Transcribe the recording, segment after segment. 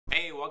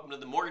welcome to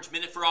the Mortgage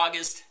Minute for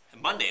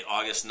Monday,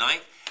 August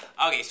 9th.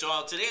 Okay,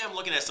 so today I'm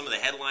looking at some of the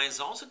headlines.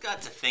 I also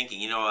got to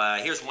thinking,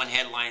 here's one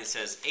headline that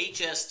says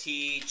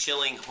HST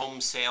chilling home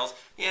sales.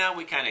 Yeah,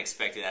 we kind of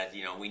expected that.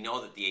 We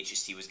know that the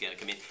HST was going to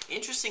come in.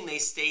 Interesting, they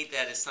state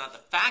that it's not the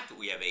fact that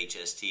we have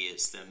HST,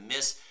 it's the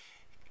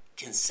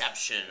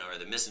misconception or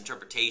the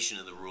misinterpretation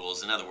of the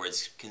rules. In other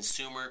words,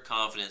 consumer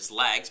confidence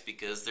lags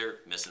because they're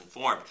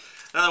misinformed.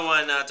 Another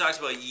one talks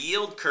about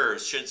yield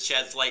curves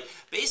sheds light.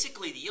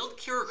 Basically, the yield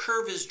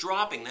curve is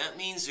dropping. That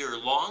means your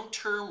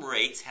long-term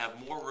rates have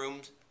more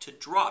room to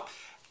drop.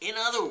 In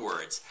other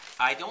words,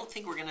 I don't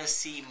think we're going to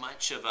see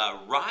much of a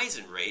rise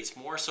in rates.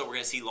 More so, we're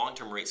going to see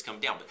long-term rates come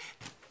down. But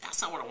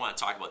that's not what I want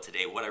to talk about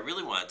today. What I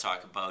really want to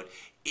talk about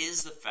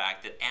is the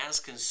fact that as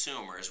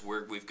consumers,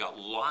 we've got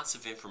lots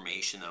of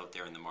information out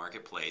there in the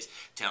marketplace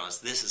telling us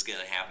this is going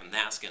to happen,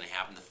 that's going to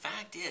happen. The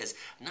fact is,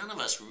 none of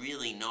us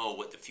really know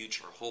what the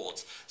future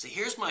holds. So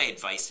here's my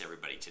advice to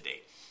everybody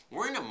today.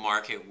 We're in a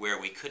market where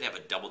we could have a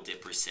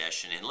double-dip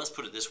recession, and let's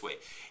put it this way.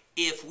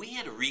 If we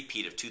had a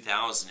repeat of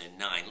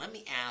 2009, let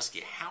me ask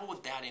you, how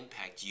would that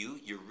impact you,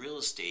 your real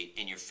estate,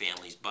 and your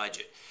family's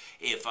budget?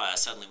 If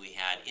suddenly we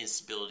had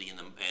instability in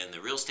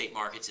the real estate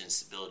markets,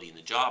 instability in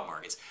the job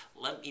markets,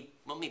 let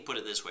me put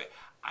it this way.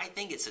 I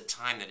think it's a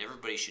time that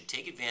everybody should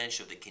take advantage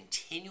of the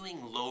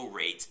continuing low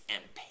rates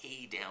and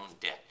pay down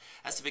debt.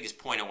 That's the biggest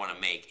point I want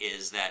to make,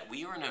 is that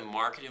we are in a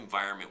market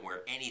environment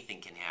where anything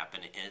can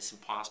happen and it's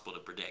impossible to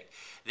predict.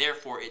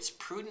 Therefore, it's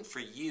prudent for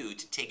you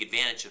to take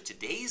advantage of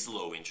today's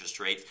low interest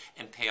rates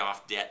and pay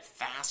off debt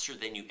faster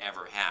than you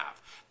ever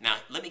have. Now,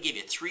 let me give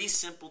you 3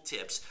 simple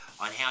tips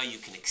on how you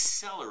can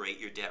accelerate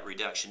your debt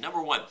reduction.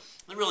 Number 1,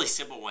 the really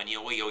simple one,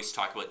 we always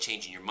talk about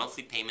changing your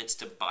monthly payments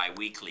to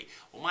bi-weekly.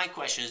 Well, my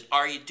question is,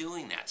 are you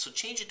doing that? So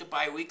change it to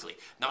bi-weekly.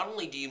 Not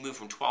only do you move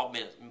from 12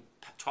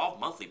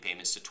 monthly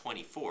payments to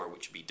 24,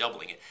 which would be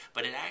doubling it,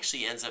 but it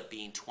actually ends up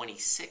being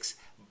 26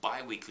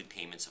 bi-weekly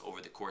payments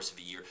over the course of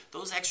a year.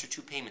 Those extra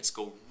 2 payments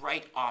go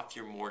right off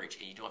your mortgage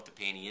and you don't have to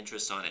pay any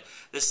interest on it.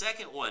 The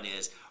second one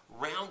is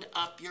round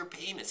up your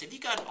payments. If you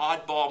got an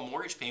oddball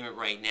mortgage payment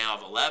right now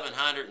of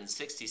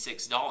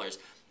 $1,166,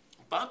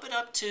 bump it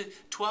up to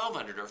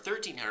 $1,200 or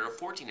 $1,300 or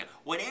 $1,400.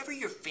 Whatever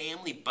your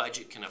family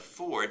budget can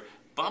afford,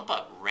 bump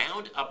up,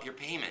 round up your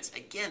payments.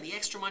 Again, the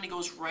extra money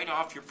goes right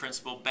off your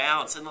principal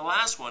balance. And the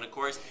last one, of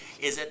course,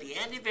 is at the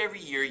end of every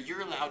year,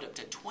 you're allowed up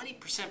to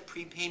 20%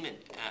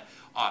 prepayment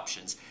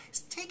options.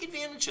 Take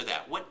advantage of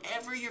that.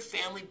 Whatever your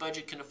family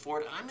budget can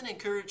afford, I'm going to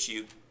encourage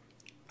you,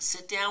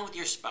 sit down with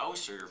your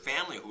spouse or your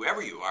family,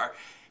 whoever you are,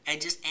 and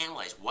just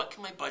analyze what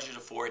can my budget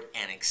afford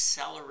and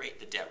accelerate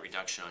the debt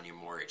reduction on your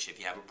mortgage. If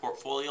you have a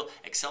portfolio,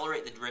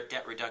 accelerate the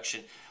debt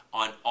reduction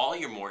on all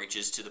your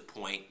mortgages to the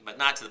point, but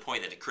not to the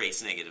point that it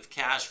creates negative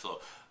cash flow.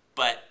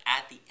 But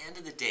at the end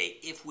of the day,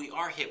 if we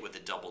are hit with a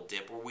double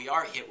dip or we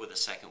are hit with a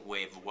second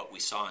wave of what we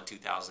saw in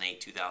 2008,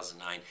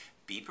 2009,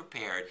 be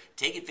prepared,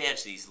 take advantage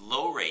of these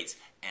low rates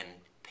and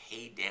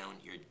pay down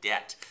your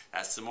debt.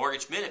 That's the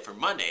Mortgage Minute for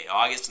Monday,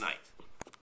 August 9th.